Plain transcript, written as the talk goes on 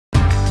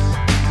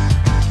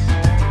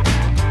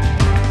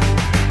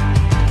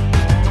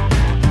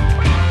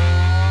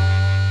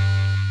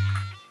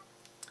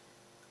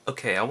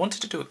Okay, I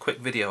wanted to do a quick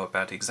video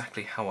about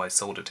exactly how I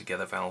solder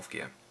together valve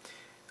gear.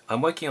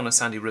 I'm working on a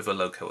Sandy River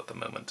loco at the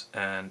moment,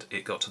 and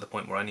it got to the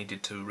point where I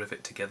needed to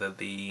rivet together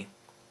the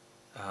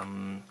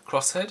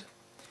crosshead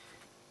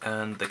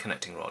and the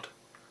connecting rod.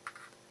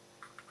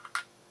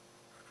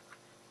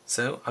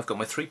 So I've got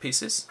my three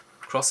pieces: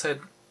 crosshead,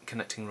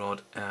 connecting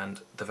rod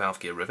and the valve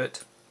gear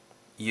rivet.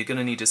 You're going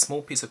to need a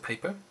small piece of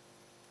paper.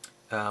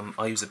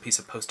 I use a piece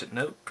of post-it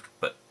note,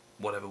 but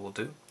whatever will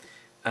do.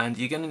 And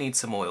you're going to need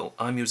some oil.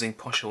 I'm using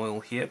Posh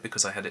oil here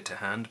because I had it to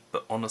hand,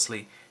 but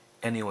honestly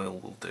any oil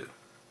will do.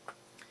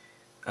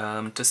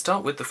 To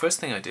start with, the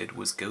first thing I did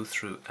was go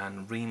through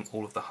and ream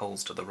all of the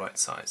holes to the right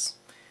size.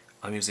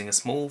 I'm using a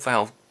small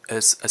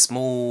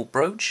small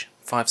brooch,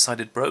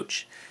 5-sided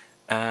brooch,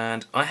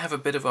 and I have a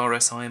bit of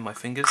RSI in my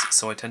fingers,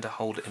 so I tend to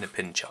hold it in a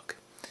pin chuck.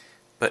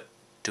 But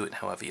do it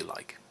however you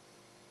like.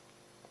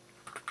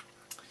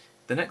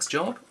 The next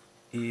job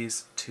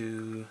is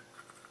to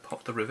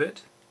pop the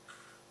rivet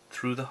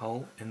through the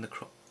hole in the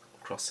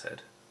crosshead.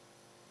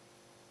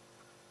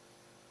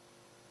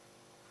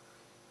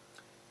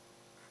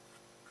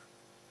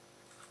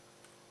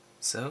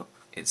 So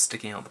it's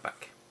sticking out the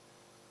back.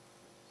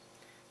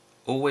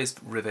 Always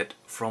rivet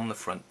from the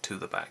front to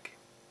the back.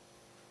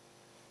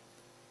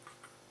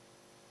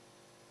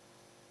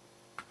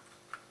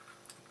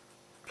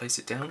 Place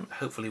it down,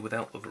 hopefully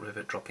without the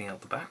rivet dropping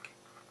out the back.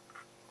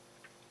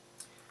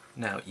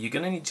 Now you're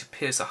going to need to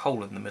pierce a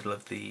hole in the middle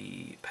of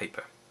the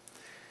paper.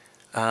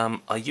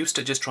 I used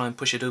to just try and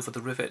push it over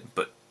the rivet,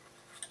 but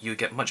you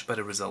get much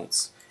better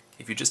results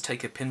if you just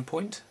take a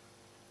pinpoint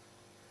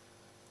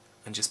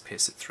and just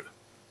pierce it through.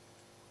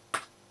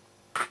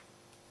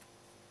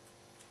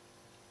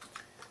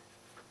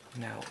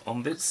 Now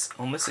on this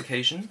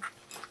occasion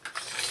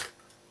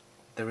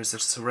there is a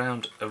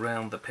surround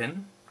around the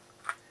pin,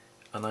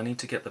 and I need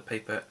to get the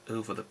paper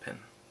over the pin,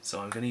 so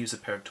I'm going to use a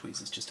pair of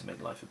tweezers just to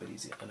make life a bit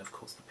easier, and of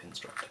course the pin's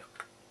dropped out.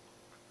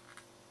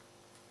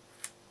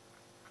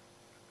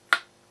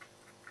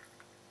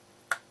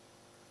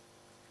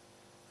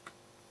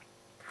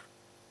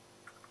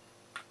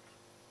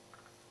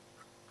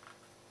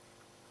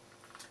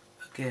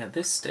 Okay, at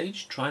this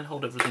stage try and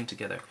hold everything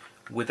together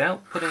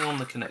without putting on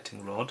the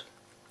connecting rod.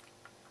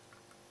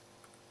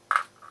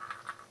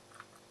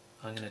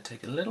 I'm going to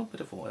take a little bit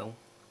of oil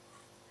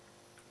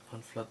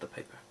and flood the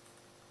paper.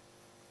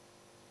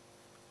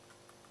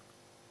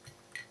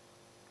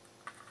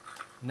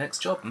 Next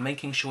job,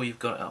 making sure you've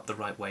got it up the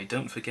right way.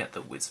 Don't forget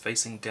that it's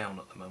facing down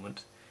at the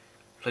moment.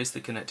 Place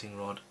the connecting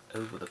rod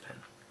over the pin.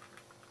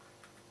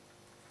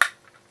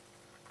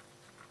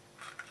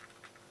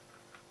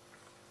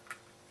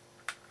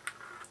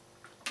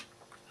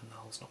 And the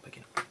hole's not big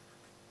enough.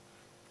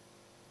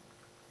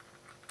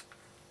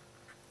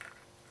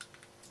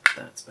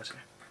 That's better.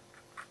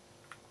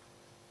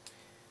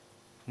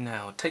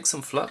 Now take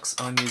some flux.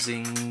 I'm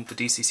using the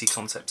DCC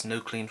Concepts No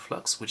Clean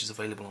Flux, which is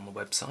available on the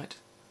website.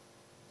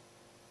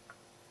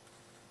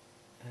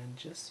 And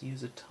just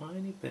use a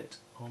tiny bit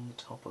on the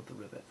top of the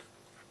rivet.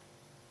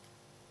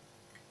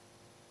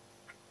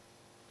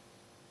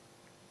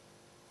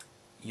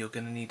 You're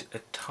going to need a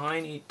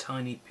tiny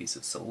piece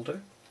of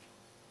solder.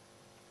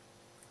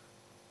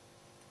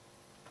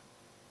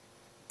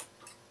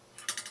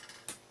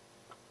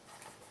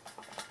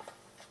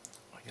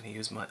 I'm going to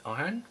use my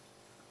iron.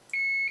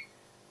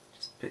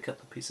 Just pick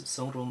up a piece of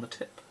solder on the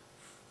tip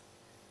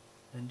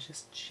and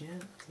just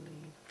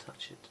gently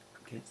touch it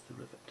against the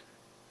rivet.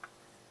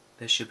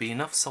 There should be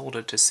enough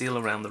solder to seal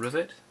around the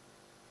rivet,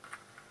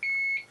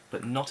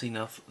 but not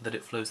enough that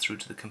it flows through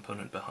to the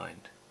component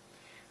behind.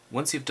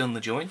 Once you've done the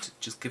joint,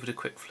 just give it a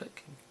quick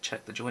flick,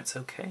 check the joint's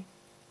okay.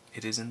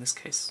 It is in this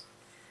case.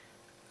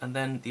 And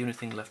then the only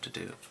thing left to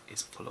do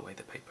is pull away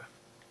the paper.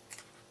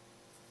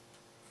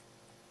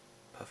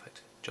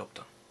 Perfect, job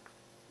done.